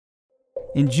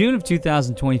In June of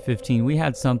 2015, we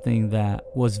had something that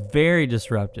was very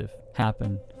disruptive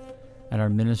happen at our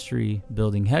ministry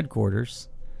building headquarters,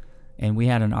 and we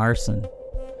had an arson.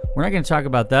 We're not going to talk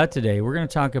about that today. We're going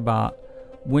to talk about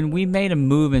when we made a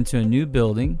move into a new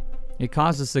building. It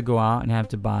caused us to go out and have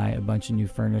to buy a bunch of new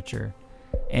furniture.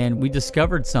 And we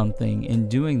discovered something in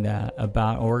doing that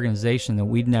about an organization that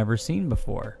we'd never seen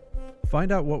before.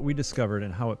 Find out what we discovered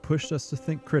and how it pushed us to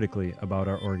think critically about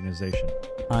our organization.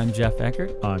 I'm Jeff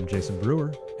Eckart. I'm Jayson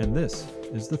Brewer, and this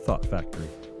is The Thought Factory.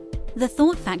 The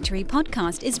Thought Factory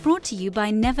podcast is brought to you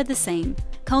by Never the Same,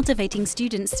 cultivating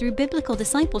students through biblical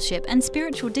discipleship and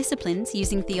spiritual disciplines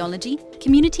using theology,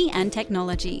 community, and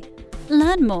technology.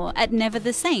 Learn more at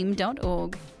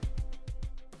neverthesame.org.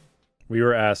 We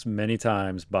were asked many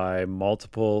times by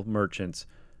multiple merchants,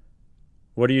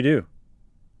 what do you do?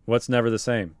 What's Never the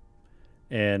Same?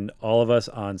 And all of us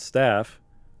on staff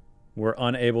were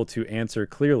unable to answer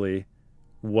clearly,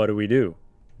 what do we do?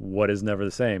 What is Never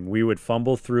the Same? We would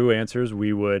fumble through answers.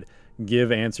 We would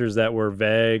give answers that were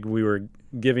vague. We were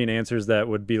giving answers that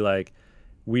would be like,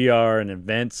 we are an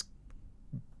events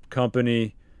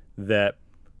company that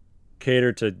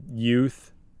cater to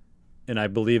youth. And I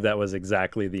believe that was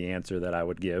exactly the answer that I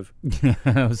would give.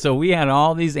 So we had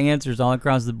all these answers all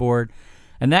across the board.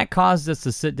 And that caused us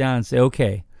to sit down and say,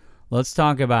 okay, let's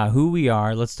talk about who we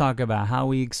are. Let's talk about how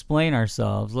we explain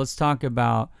ourselves. Let's talk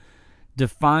about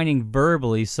defining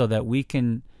verbally so that we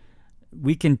can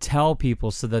tell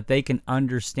people so that they can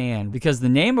understand. Because the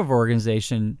name of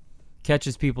organization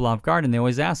catches people off guard, and they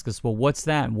always ask us, well, what's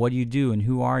that? And what do you do? And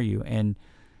who are you? And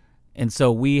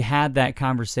so we had that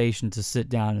conversation to sit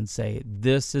down and say,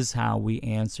 this is how we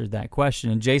answered that question.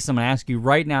 And Jayson, I'm going to ask you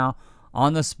right now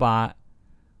on the spot,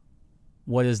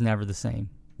 what is Never the Same?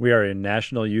 We are a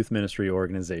national youth ministry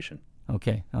organization.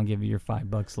 Okay, I'll give you your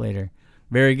 $5 later.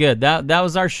 Very good. That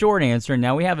was our short answer.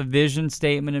 Now we have a vision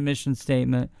statement, a mission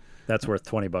statement. That's worth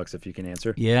 $20 if you can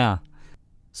answer. Yeah.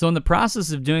 So in the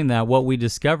process of doing that, what we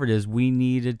discovered is we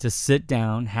needed to sit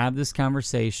down, have this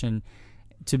conversation,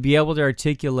 to be able to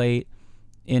articulate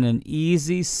in an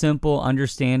easy, simple,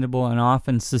 understandable, and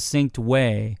often succinct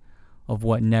way of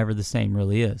what Never the Same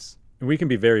really is. And we can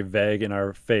be very vague in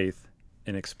our faith,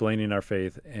 in explaining our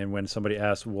faith, and when somebody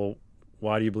asks, well,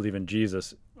 why do you believe in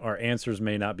Jesus? Our answers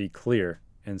may not be clear,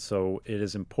 and so it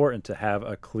is important to have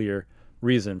a clear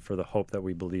reason for the hope that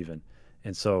we believe in.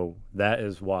 And so that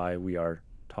is why we are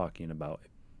talking about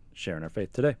sharing our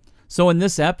faith today. So in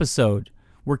this episode,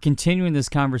 we're continuing this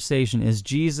conversation, is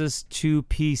Jesus too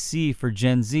PC for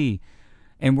Gen Z?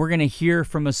 And we're going to hear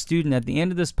from a student at the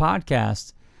end of this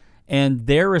podcast and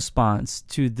their response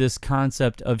to this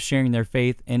concept of sharing their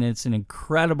faith, and it's an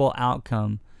incredible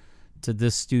outcome to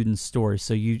this student's story.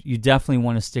 So you definitely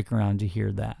want to stick around to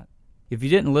hear that. If you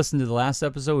didn't listen to the last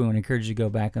episode, we want to encourage you to go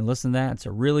back and listen to that. It's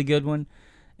a really good one,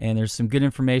 and there's some good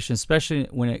information, especially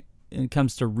when it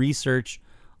comes to research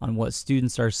on what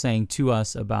students are saying to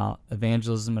us about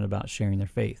evangelism and about sharing their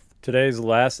faith. Today's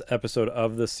last episode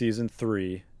of the season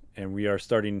 3, and we are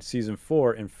starting season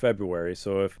 4 in February.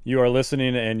 So if you are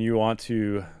listening and you want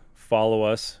to follow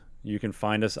us, you can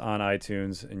find us on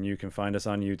iTunes, and you can find us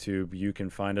on YouTube. You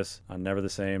can find us on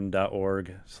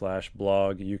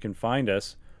neverthesame.org/blog. You can find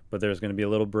us, but there's going to be a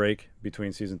little break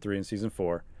between season 3 and season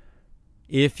 4.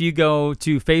 If you go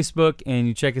to Facebook and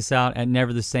you check us out at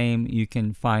Never the Same, you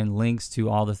can find links to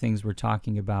all the things we're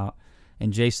talking about.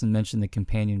 And Jayson mentioned the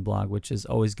companion blog, which is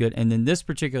always good. And in this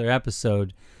particular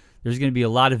episode, there's going to be a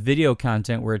lot of video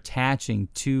content we're attaching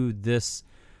to this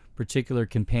particular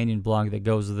companion blog that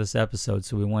goes with this episode.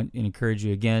 So we want to encourage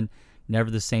you again,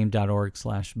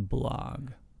 neverthesame.org/blog.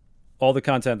 All the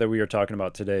content that we are talking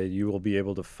about today, you will be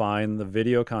able to find the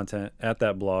video content at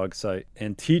that blog site,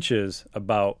 and teaches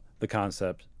about the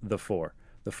concept, the 4.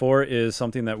 The 4 is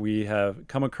something that we have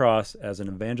come across as an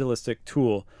evangelistic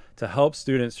tool to help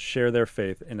students share their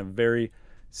faith in a very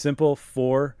simple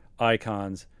 4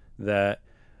 icons that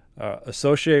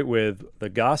associate with the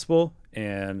gospel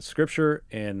and scripture,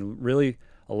 and really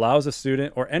allows a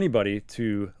student or anybody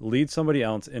to lead somebody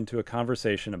else into a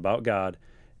conversation about God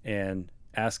and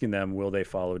asking them, will they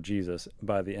follow Jesus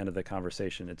by the end of the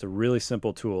conversation. It's a really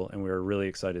simple tool, and we're really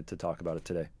excited to talk about it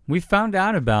today. We found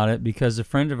out about it because a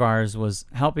friend of ours was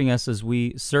helping us as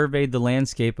we surveyed the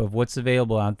landscape of what's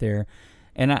available out there.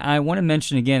 And I want to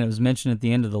mention again, it was mentioned at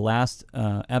the end of the last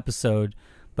episode,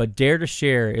 but Dare to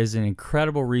Share is an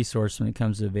incredible resource when it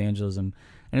comes to evangelism.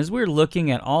 And as we were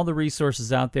looking at all the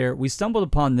resources out there, we stumbled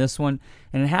upon this one,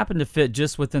 and it happened to fit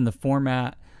just within the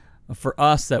format for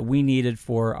us that we needed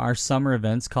for our summer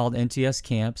events called NTS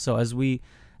Camp. So as we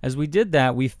did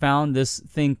that, we found this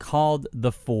thing called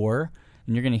The 4,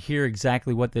 and you're going to hear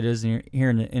exactly what that is here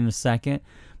in a second.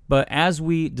 But as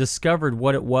we discovered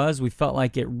what it was, we felt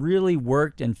like it really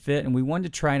worked and fit, and we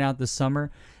wanted to try it out this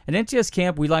summer. At NTS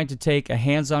Camp, we like to take a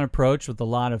hands-on approach with a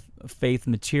lot of faith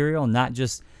material, not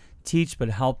just teach, but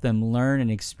help them learn and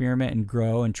experiment and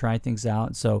grow and try things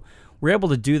out. So we're able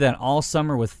to do that all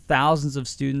summer with thousands of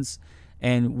students,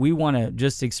 and we want to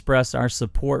just express our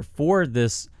support for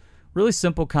this really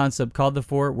simple concept called the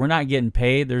Four. We're not getting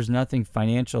paid. There's nothing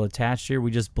financial attached here.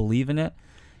 We just believe in it.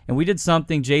 And we did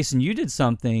something, Jayson, you did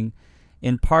something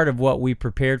in part of what we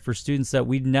prepared for students that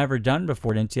we'd never done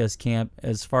before at NTS Camp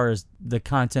as far as the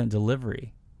content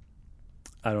delivery.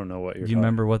 I don't know what you're Do you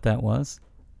remember what that was?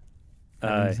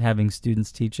 Having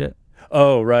students teach it?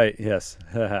 Oh, right. Yes.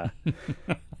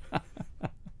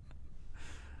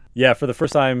 Yeah, for the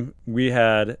first time, we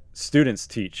had students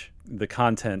teach the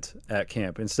content at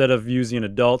camp. Instead of using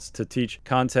adults to teach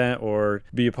content or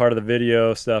be a part of the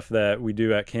video stuff that we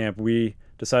do at camp, we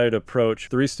decided to approach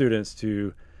 3 students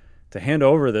to hand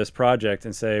over this project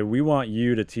and say, we want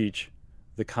you to teach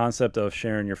the concept of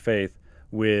sharing your faith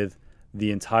with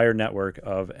the entire network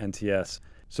of NTS.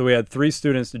 So we had 3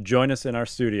 students to join us in our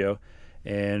studio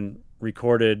and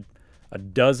recorded a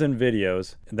dozen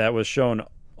videos that was shown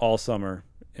all summer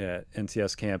at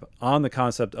NTS Camp on the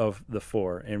concept of the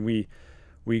Four. And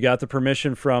we got the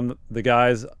permission from the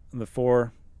guys, the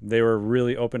Four. They were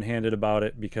really open-handed about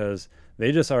it because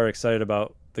they just are excited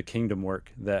about the kingdom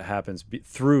work that happens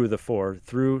through the Four,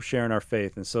 through sharing our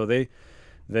faith. And so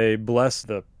they blessed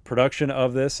the production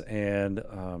of this, and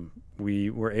we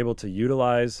were able to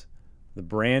utilize the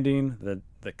branding,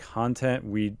 the content.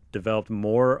 We developed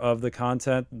more of the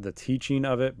content, the teaching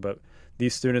of it, but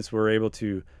these students were able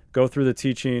to go through the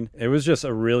teaching. It was just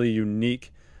a really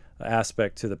unique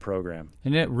aspect to the program.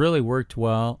 And it really worked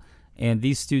well, and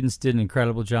these students did an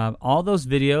incredible job. All those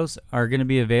videos are going to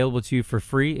be available to you for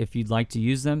free if you'd like to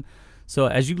use them. So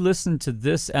as you listen to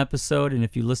this episode, and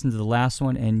if you listen to the last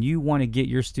one, and you want to get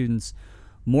your students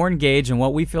more engaged in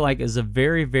what we feel like is a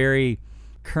very, very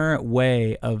current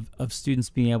way of students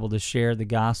being able to share the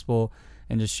gospel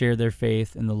and to share their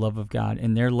faith and the love of God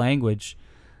in their language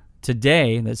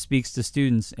today that speaks to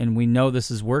students, and we know this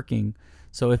is working.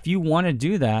 So if you want to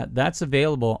do that, that's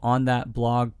available on that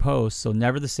blog post. So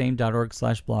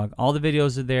neverthesame.org/blog. All the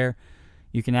videos are there.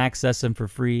 You can access them for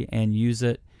free and use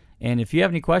it. And if you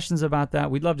have any questions about that,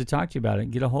 we'd love to talk to you about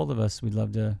it. Get a hold of us. We'd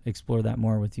love to explore that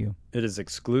more with you. It is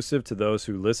exclusive to those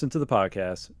who listen to the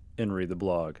podcast and read the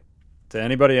blog. To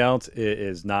anybody else, it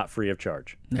is not free of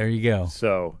charge. There you go.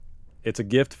 So it's a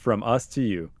gift from us to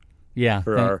you. Yeah,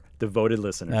 for our devoted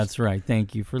listeners. That's right.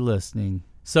 Thank you for listening.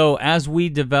 So as we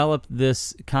developed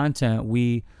this content,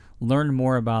 we learned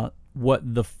more about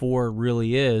what the Four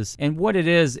really is. And what it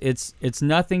is, it's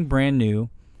nothing brand new,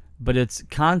 but it's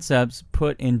concepts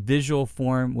put in visual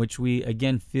form, which we,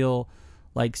 again, feel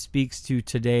like speaks to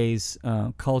today's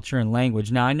culture and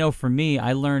language. Now, I know for me,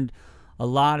 I learned a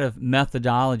lot of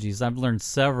methodologies. I've learned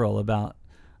several about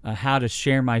how to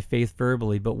share my faith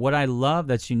verbally. But what I love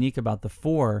that's unique about the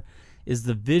Four is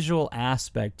the visual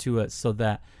aspect to it, so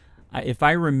that if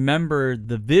I remember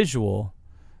the visual,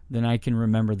 then I can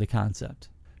remember the concept.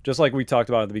 Just like we talked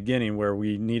about at the beginning, where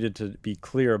we needed to be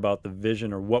clear about the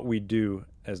vision or what we do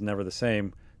as Never the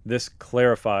Same, this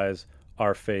clarifies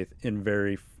our faith in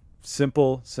very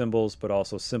simple symbols, but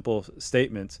also simple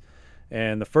statements.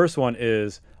 And the first one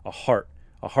is a heart.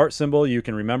 A heart symbol, you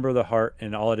can remember the heart,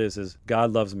 and all it is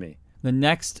God loves me. The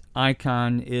next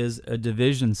icon is a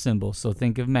division symbol. So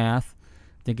think of math,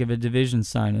 think of a division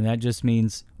sign, and that just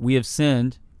means we have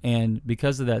sinned, and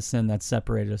because of that sin, that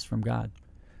separated us from God.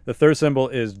 The third symbol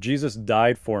is Jesus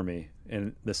died for me,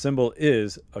 and the symbol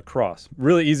is a cross.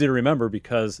 Really easy to remember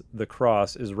because the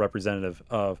cross is representative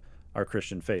of our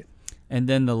Christian faith. And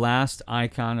then the last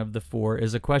icon of the Four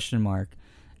is a question mark,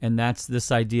 and that's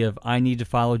this idea of I need to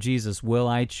follow Jesus. Will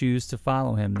I choose to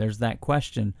follow him? There's that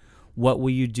question. What will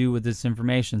you do with this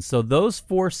information? So those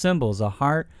 4 symbols, a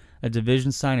heart, a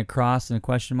division sign, a cross, and a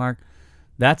question mark,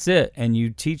 that's it. And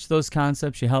you teach those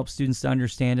concepts, you help students to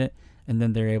understand it, and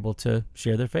then they're able to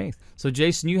share their faith. So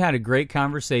Jayson, you had a great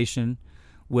conversation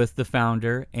with the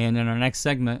founder, and in our next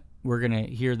segment, we're going to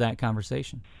hear that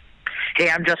conversation. Hey,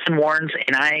 I'm Justin Warrens,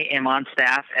 and I am on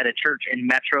staff at a church in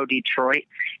Metro Detroit,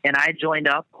 and I joined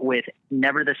up with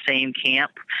Never the Same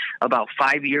camp about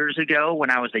 5 years ago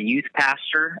when I was a youth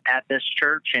pastor at this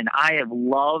church, and I have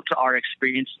loved our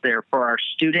experience there for our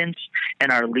students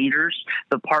and our leaders.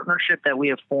 The partnership that we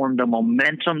have formed, the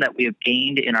momentum that we have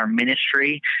gained in our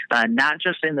ministry, not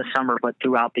just in the summer but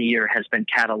throughout the year, has been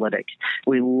catalytic.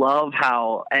 We love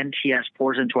how NTS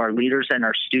pours into our leaders and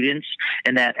our students,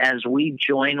 and that as we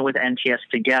join with NTS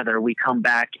together, we come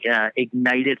back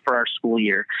ignited for our school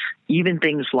year. Even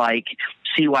things like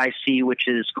CYC, which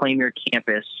is Claim Your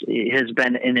Campus, has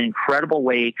been an incredible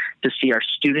way to see our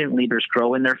student leaders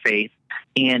grow in their faith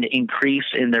and increase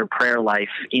in their prayer life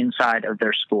inside of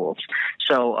their schools.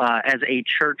 So as a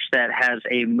church that has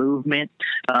a movement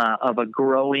of a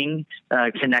growing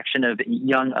connection of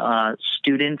young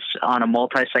students on a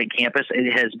multi-site campus,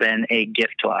 it has been a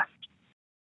gift to us.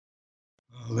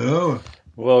 Hello.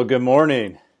 Well, good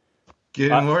morning.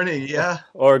 Good morning, yeah.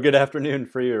 Or good afternoon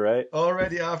for you, right?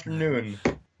 Already afternoon.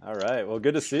 All right. Well,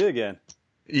 good to see you again.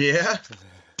 Yeah.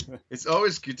 It's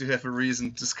always good to have a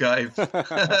reason to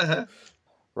Skype.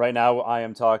 Right now, I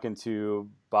am talking to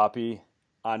Boppi,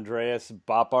 Andreas,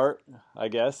 Boppart, I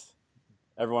guess.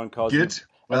 Everyone calls Good. you.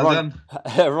 Well done.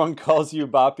 Everyone calls you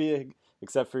Boppi,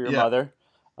 except for your Yeah. mother.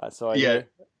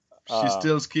 She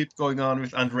still keeps going on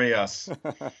with Andreas.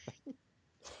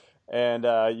 And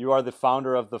you are the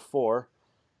founder of The Four,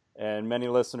 and many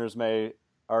listeners may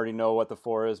already know what The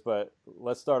Four is, but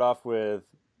let's start off with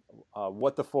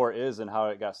what The Four is and how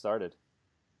it got started.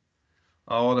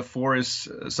 Oh, The Four is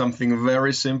something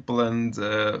very simple and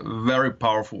very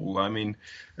powerful. I mean,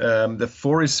 The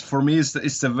Four is, for me, is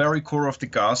the very core of the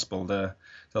gospel. The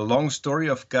long story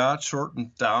of God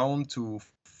shortened down to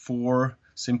 4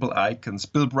 simple icons.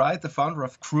 Bill Bright, the founder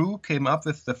of Crew, came up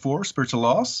with the 4 spiritual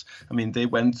laws. I mean, they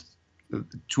went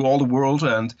to all the world,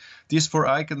 and these 4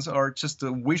 icons are just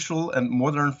a visual and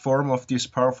modern form of this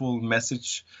powerful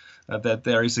message that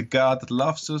there is a God that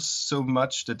loves us so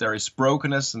much, that there is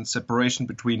brokenness and separation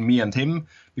between me and him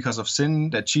because of sin,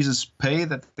 that Jesus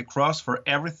paid at the cross for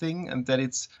everything, and that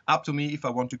it's up to me if I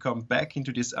want to come back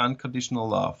into this unconditional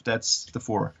love. That's The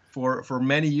Four. For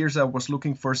many years I was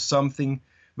looking for something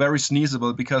very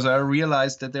sneezable, because I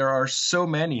realized that there are so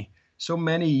many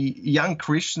young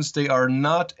Christians, they are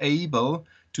not able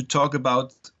to talk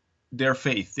about their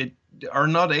faith. They are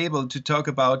not able to talk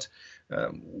about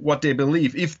what they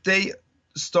believe. If they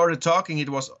started talking, it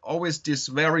was always this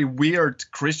very weird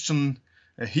Christian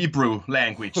Hebrew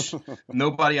language.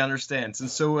 Nobody understands. And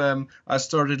so I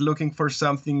started looking for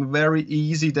something very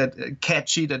easy, that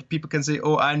catchy, that people can say,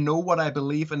 oh, I know what I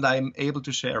believe and I'm able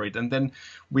to share it. And then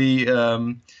we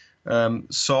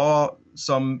saw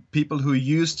some people who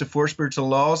used the 4 spiritual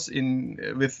laws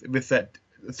with that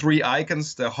 3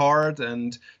 icons, the heart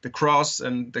and the cross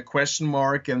and the question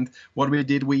mark. And what we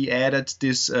did, we added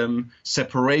this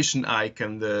separation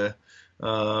icon.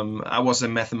 I was a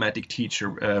mathematic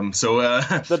teacher, so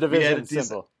the division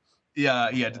symbol.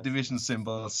 Yeah, the division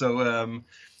symbol. So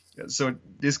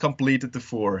this completed The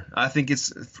Four. I think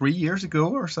it's 3 years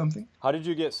ago or something. How did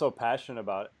you get so passionate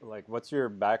about it? Like, what's your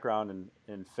background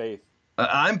in faith?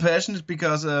 I'm passionate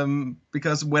because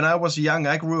when I was young,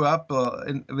 I grew up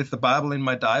with the Bible in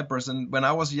my diapers, and when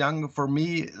I was young, for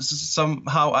me,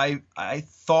 somehow I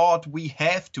thought we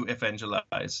have to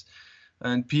evangelize,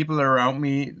 and people around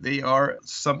me, they are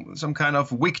some kind of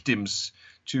victims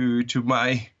to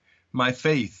my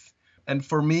faith. And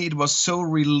for me, it was so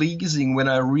releasing when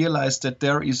I realized that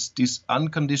there is this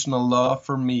unconditional love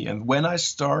for me, and when I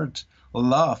start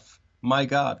love. My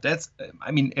God,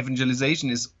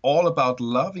 evangelization is all about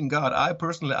loving God.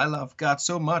 I love God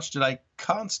so much that I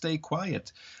can't stay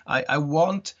quiet. I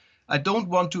don't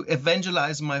want to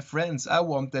evangelize my friends. I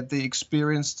want that they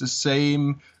experience the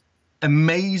same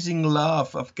amazing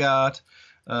love of God.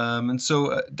 And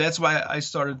so that's why I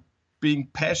started being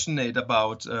passionate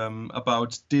about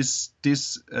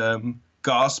this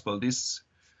gospel, this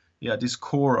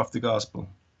core of the gospel.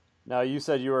 Now, you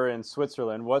said you were in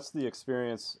Switzerland. What's the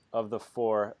experience of The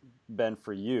Four been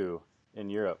for you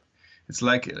in Europe? It's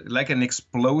like an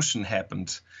explosion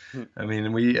happened. I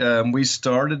mean, we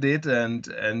started it,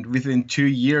 and within 2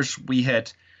 years we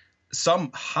had some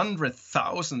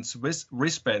 100,000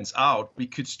 wristbands out. We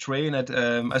could train at,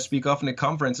 I speak often at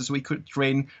conferences, we could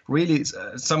train really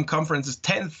some conferences,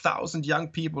 10,000 young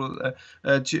people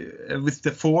with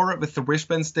the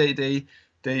wristbands.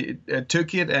 They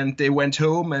took it and they went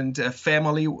home, and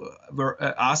family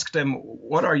asked them,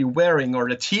 what are you wearing? Or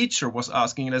the teacher was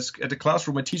asking, at the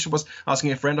classroom, a teacher was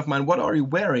asking a friend of mine, what are you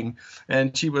wearing?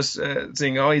 And she was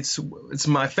saying, oh, it's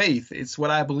my faith. It's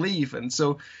what I believe. And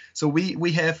so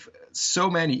we have so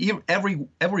many.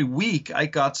 Every week I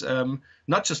got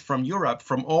not just from Europe,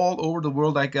 from all over the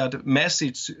world. I got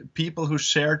message people who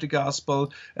shared the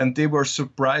gospel, and they were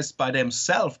surprised by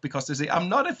themselves because they say, "I'm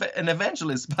not an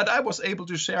evangelist, but I was able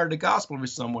to share the gospel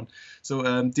with someone."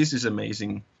 So this is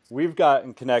amazing. We've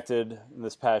gotten connected in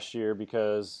this past year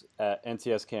because at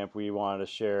NTS camp we wanted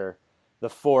to share the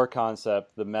 4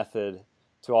 concept, the method,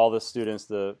 to all the students,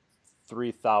 the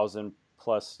 3,000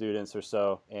 plus students or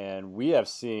so, and we have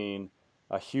seen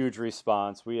a huge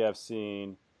response. We have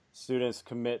seen students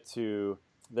commit to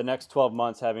the next 12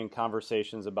 months having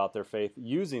conversations about their faith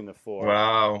using the 4.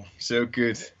 Wow, so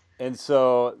good. And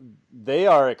so they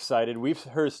are excited. We've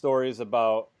heard stories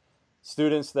about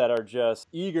students that are just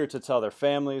eager to tell their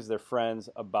families, their friends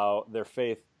about their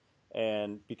faith,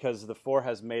 and because the 4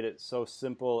 has made it so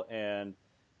simple and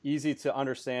easy to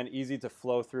understand, easy to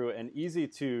flow through, and easy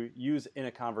to use in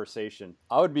a conversation.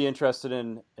 I would be interested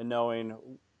in knowing,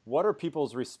 what are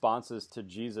people's responses to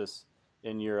Jesus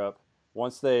in Europe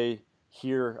once they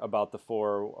hear about the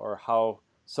 4, or how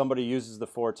somebody uses the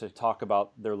 4 to talk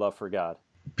about their love for God?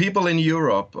 People in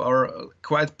Europe are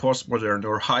quite postmodern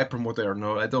or hypermodern,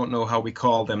 or I don't know how we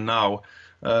call them now.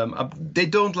 They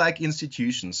don't like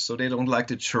institutions, so they don't like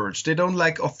the church. They don't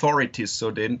like authorities, so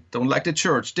they don't like the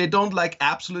church. They don't like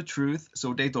absolute truth,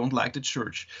 so they don't like the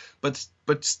church.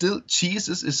 But still,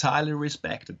 Jesus is highly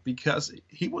respected because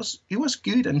he was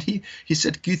good, and he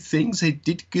said good things. He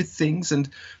did good things, and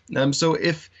so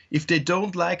if they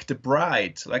don't like the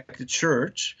bride, like the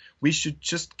church, we should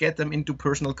just get them into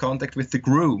personal contact with the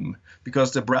groom,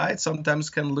 because the bride sometimes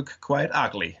can look quite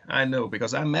ugly. I know,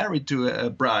 because I'm married to a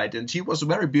bride, and she was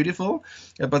very beautiful,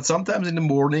 but sometimes in the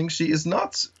morning she is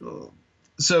not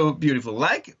so beautiful,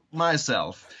 like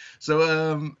myself.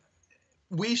 So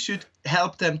we should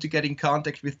help them to get in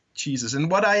contact with Jesus. And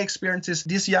what I experience is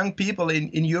these young people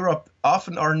in Europe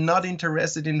often are not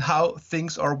interested in how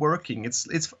things are working.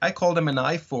 It's I call them an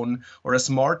iPhone or a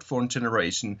smartphone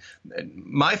generation.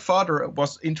 My father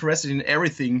was interested in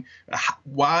everything.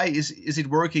 Why is it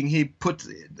working? He put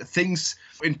things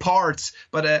in parts,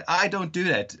 but I don't do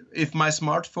that. If my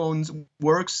smartphone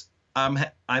works, I'm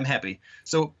happy.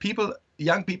 So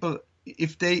young people,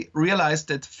 if they realize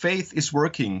that faith is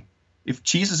working, if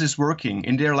Jesus is working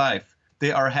in their life,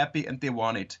 they are happy and they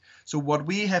want it. So what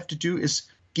we have to do is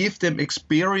give them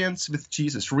experience with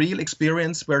Jesus, real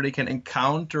experience where they can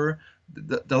encounter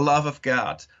the love of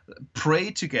God,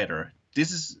 pray together.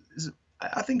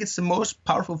 I think it's the most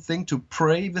powerful thing, to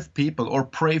pray with people or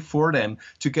pray for them,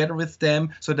 together with them,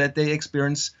 so that they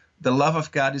experience the love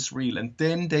of God is real. And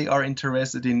then they are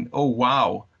interested in, oh,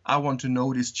 wow, I want to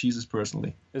know this Jesus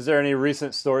personally. Is there any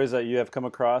recent stories that you have come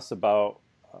across about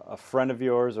a friend of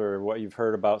yours, or what you've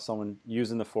heard about someone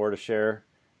using the 4 to share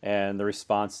and the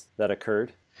response that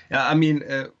occurred? Yeah, I mean,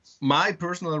 my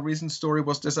personal recent story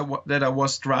was this, that I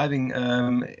was driving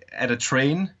at a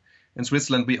train. In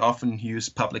Switzerland, we often use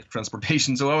public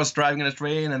transportation. So I was driving in a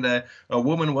train, and a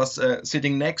woman was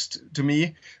sitting next to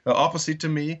me, opposite to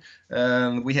me.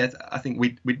 We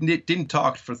didn't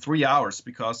talk for 3 hours,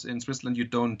 because in Switzerland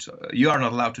you are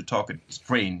not allowed to talk in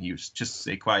train. You just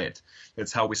stay quiet.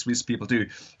 That's how we Swiss people do.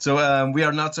 So we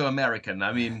are not so American.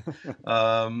 I mean,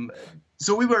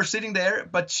 so we were sitting there,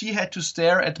 but she had to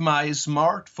stare at my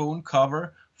smartphone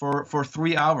cover for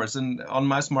 3 hours, and on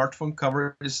my smartphone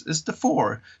cover is the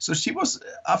 4. So she was,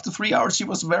 after 3 hours, she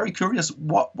was very curious.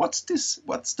 What's this?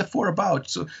 What's the 4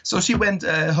 about? So she went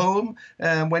home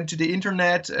and went to the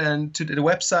internet and to the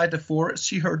website, the 4.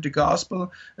 She heard the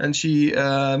gospel, and she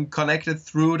connected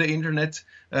through the internet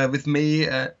with me.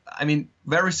 I mean,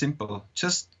 very simple.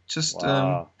 Just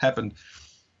Wow. Happened.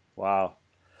 Wow.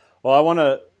 Well, I want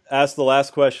to ask the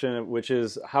last question, which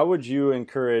is, how would you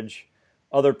encourage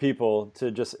other people to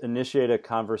just initiate a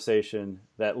conversation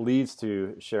that leads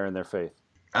to sharing their faith?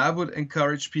 I would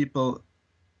encourage people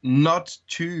not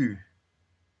to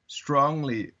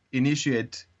strongly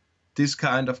initiate this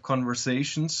kind of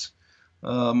conversations,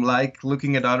 like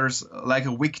looking at others like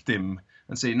a victim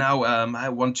and say, now I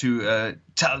want to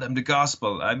tell them the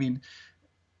gospel. I mean,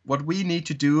 what we need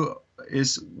to do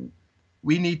is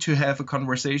we need to have a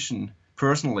conversation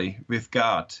personally with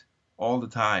God all the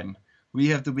time. We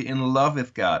have to be in love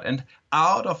with God. And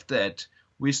out of that,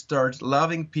 we start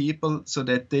loving people so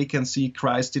that they can see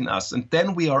Christ in us. And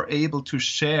then we are able to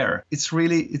share.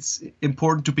 It's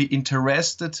important to be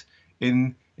interested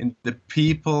in the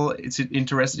people. It's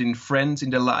interested in friends, in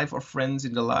the life of friends,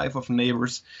 in the life of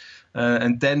neighbors.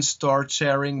 And then start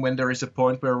sharing when there is a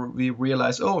point where we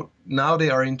realize, oh, now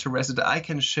they are interested. I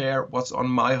can share what's on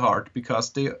my heart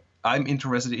because I'm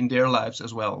interested in their lives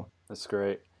as well. That's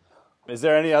great. Is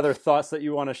there any other thoughts that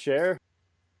you want to share?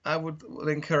 I would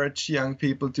encourage young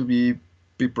people to be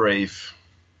brave.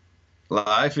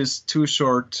 Life is too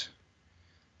short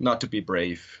not to be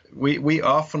brave. We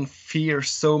often fear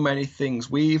so many things.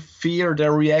 We fear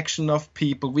the reaction of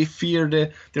people. We fear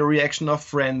the reaction of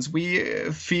friends.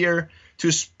 We fear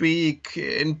to speak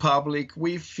in public.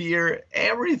 We fear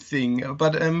everything.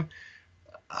 But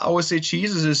I would say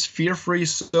Jesus is fear-free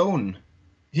zone.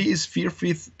 He is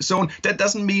fear-free zone. That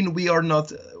doesn't mean we are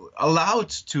not allowed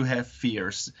to have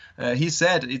fears. He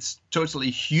said it's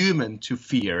totally human to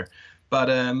fear.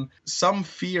 But some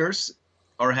fears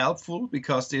are helpful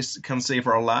because this can save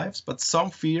our lives, but some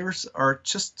fears are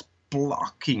just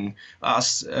blocking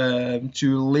us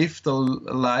to live the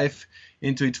life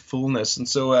into its fullness. And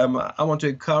so I want to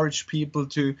encourage people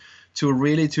to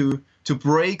really to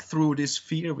break through this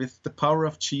fear with the power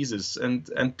of Jesus, and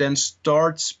then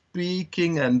start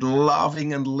speaking and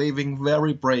loving and living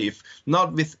very brave,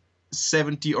 not with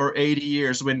 70 or 80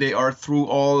 years when they are through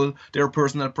all their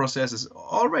personal processes.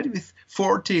 Already with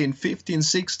 14, 15,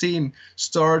 16,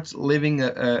 start living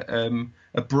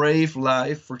a brave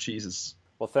life for Jesus.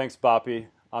 Well, thanks, Boppi.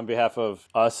 On behalf of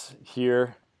us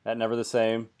here at Never the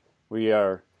Same, we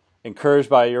are encouraged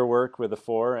by your work with the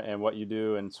Four and what you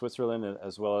do in Switzerland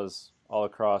as well as all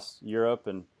across Europe.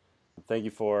 And thank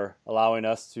you for allowing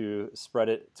us to spread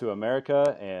it to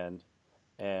America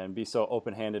and be so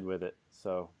open-handed with it.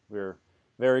 So we're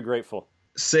very grateful.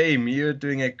 Same, you're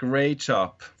doing a great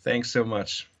job. Thanks so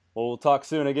much. Well, we'll talk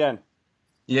soon again.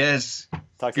 Yes.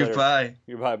 Talk to you Goodbye. later.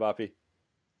 Goodbye, Boppi.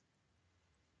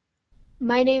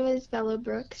 My name is Bella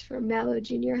Brooks from Mallow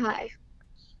Junior High.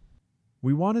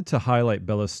 We wanted to highlight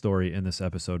Bella's story in this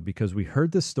episode because we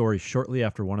heard this story shortly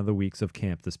after one of the weeks of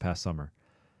camp this past summer.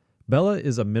 Bella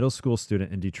is a middle school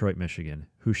student in Detroit, Michigan,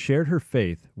 who shared her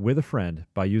faith with a friend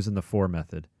by using the Four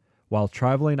method while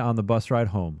traveling on the bus ride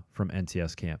home from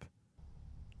NTS camp.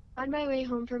 On my way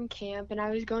home from camp, and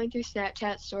I was going through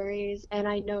Snapchat stories, and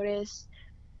I noticed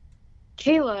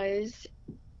Kayla's,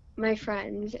 my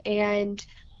friend, and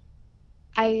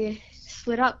I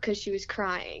slid up because she was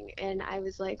crying, and I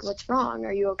was like, "What's wrong?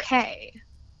 Are you okay?"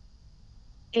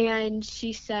 And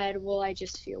she said, "Well, I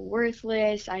just feel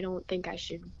worthless. I don't think I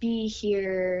should be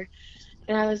here."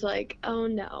 And I was like, "Oh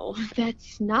no,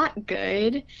 that's not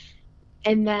good."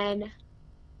 And then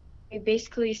I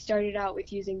basically started out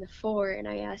with using the Four, and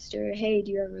I asked her, "Hey,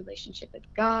 do you have a relationship with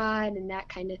God?" and that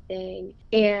kind of thing.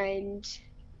 And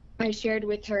I shared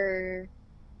with her.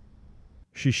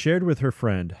 She shared with her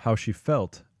friend how she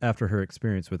felt after her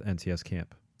experience with NTS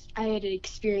camp. I had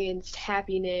experienced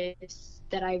happiness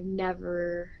that I've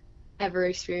never, ever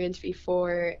experienced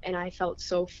before, and I felt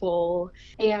so full.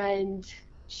 And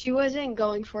she wasn't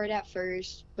going for it at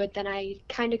first, but then I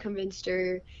kind of convinced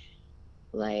her,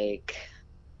 like,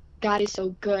 God is so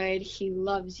good, he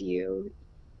loves you,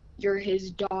 you're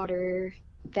his daughter,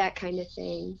 that kind of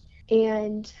thing.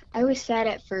 And I was sad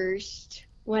at first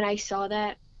when I saw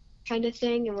that kind of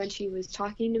thing and when she was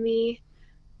talking to me.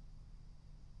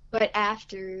 But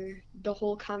after the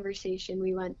whole conversation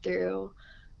we went through,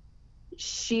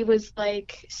 she was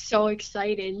like so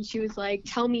excited. And she was like,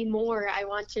 "Tell me more, I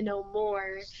want to know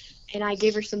more." And I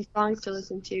gave her some songs to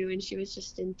listen to, and she was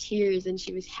just in tears, and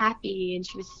she was happy, and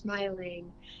she was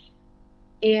smiling.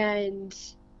 And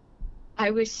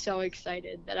I was so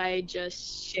excited that I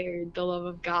just shared the love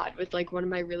of God with like one of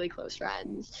my really close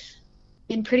friends.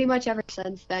 And pretty much ever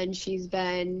since then, she's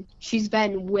been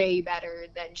way better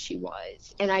than she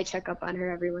was. And I check up on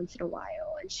her every once in a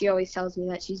while, and she always tells me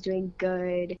that she's doing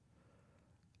good.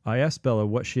 I asked Bella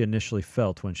what she initially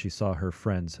felt when she saw her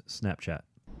friend's Snapchat.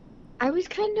 I was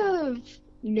kind of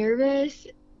nervous,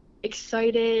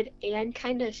 excited, and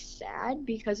kind of sad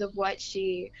because of what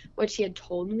she had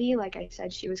told me. Like I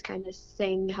said, she was kind of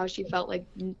saying how she felt like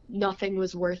nothing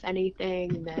was worth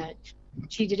anything, and that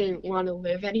she didn't want to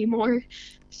live anymore.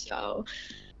 So,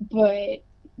 but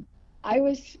I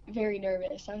was very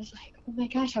nervous. I was like, "Oh my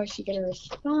gosh, how is she going to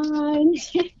respond?"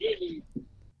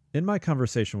 In my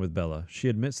conversation with Bella, she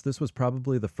admits this was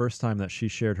probably the first time that she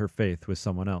shared her faith with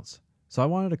someone else. So I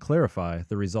wanted to clarify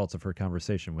the results of her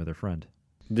conversation with her friend.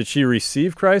 Did she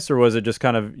receive Christ, or was it just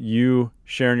kind of you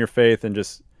sharing your faith and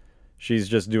just she's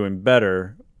just doing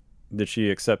better? Did she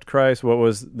accept Christ? What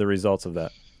was the results of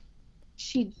that?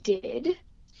 She did.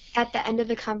 At the end of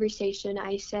the conversation,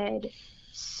 I said,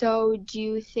 "So do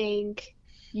you think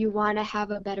you want to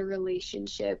have a better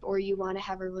relationship, or you want to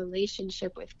have a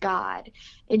relationship with God?"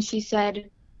 And she said,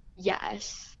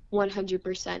 "Yes,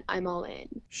 100%, I'm all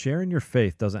in." Sharing your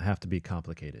faith doesn't have to be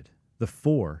complicated. The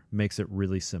Four makes it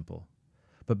really simple.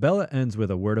 But Bella ends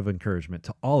with a word of encouragement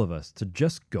to all of us to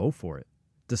just go for it,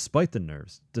 despite the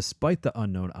nerves, despite the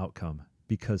unknown outcome,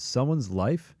 because someone's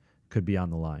life could be on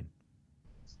the line?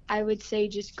 I would say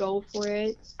just go for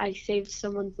it. I saved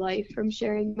someone's life from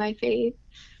sharing my faith.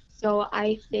 So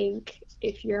I think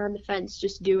if you're on the fence,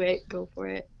 just do it. Go for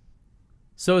it.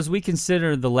 So as we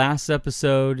consider the last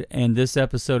episode and this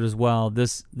episode as well,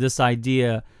 this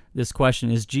idea, this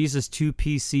question, is Jesus too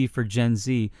PC for Gen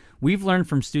Z? We've learned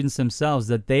from students themselves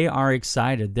that they are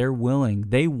excited, they're willing,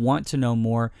 they want to know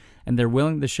more, and they're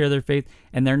willing to share their faith,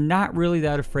 and they're not really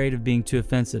that afraid of being too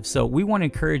offensive. So we want to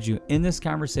encourage you in this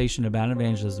conversation about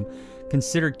evangelism,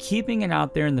 consider keeping it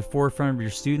out there in the forefront of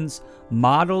your students,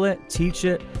 model it, teach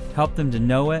it, help them to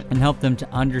know it, and help them to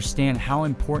understand how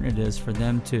important it is for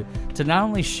them to not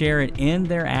only share it in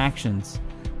their actions,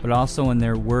 but also in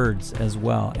their words as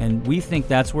well. And we think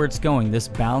that's where it's going, this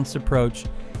balanced approach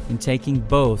in taking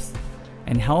both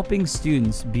and helping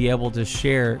students be able to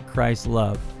share Christ's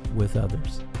love with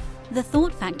others. The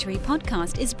Thought Factory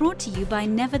podcast is brought to you by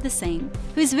Never the Same,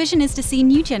 whose vision is to see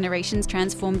new generations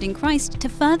transformed in Christ to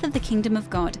further the kingdom of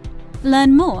God.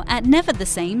 Learn more at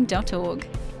neverthesame.org.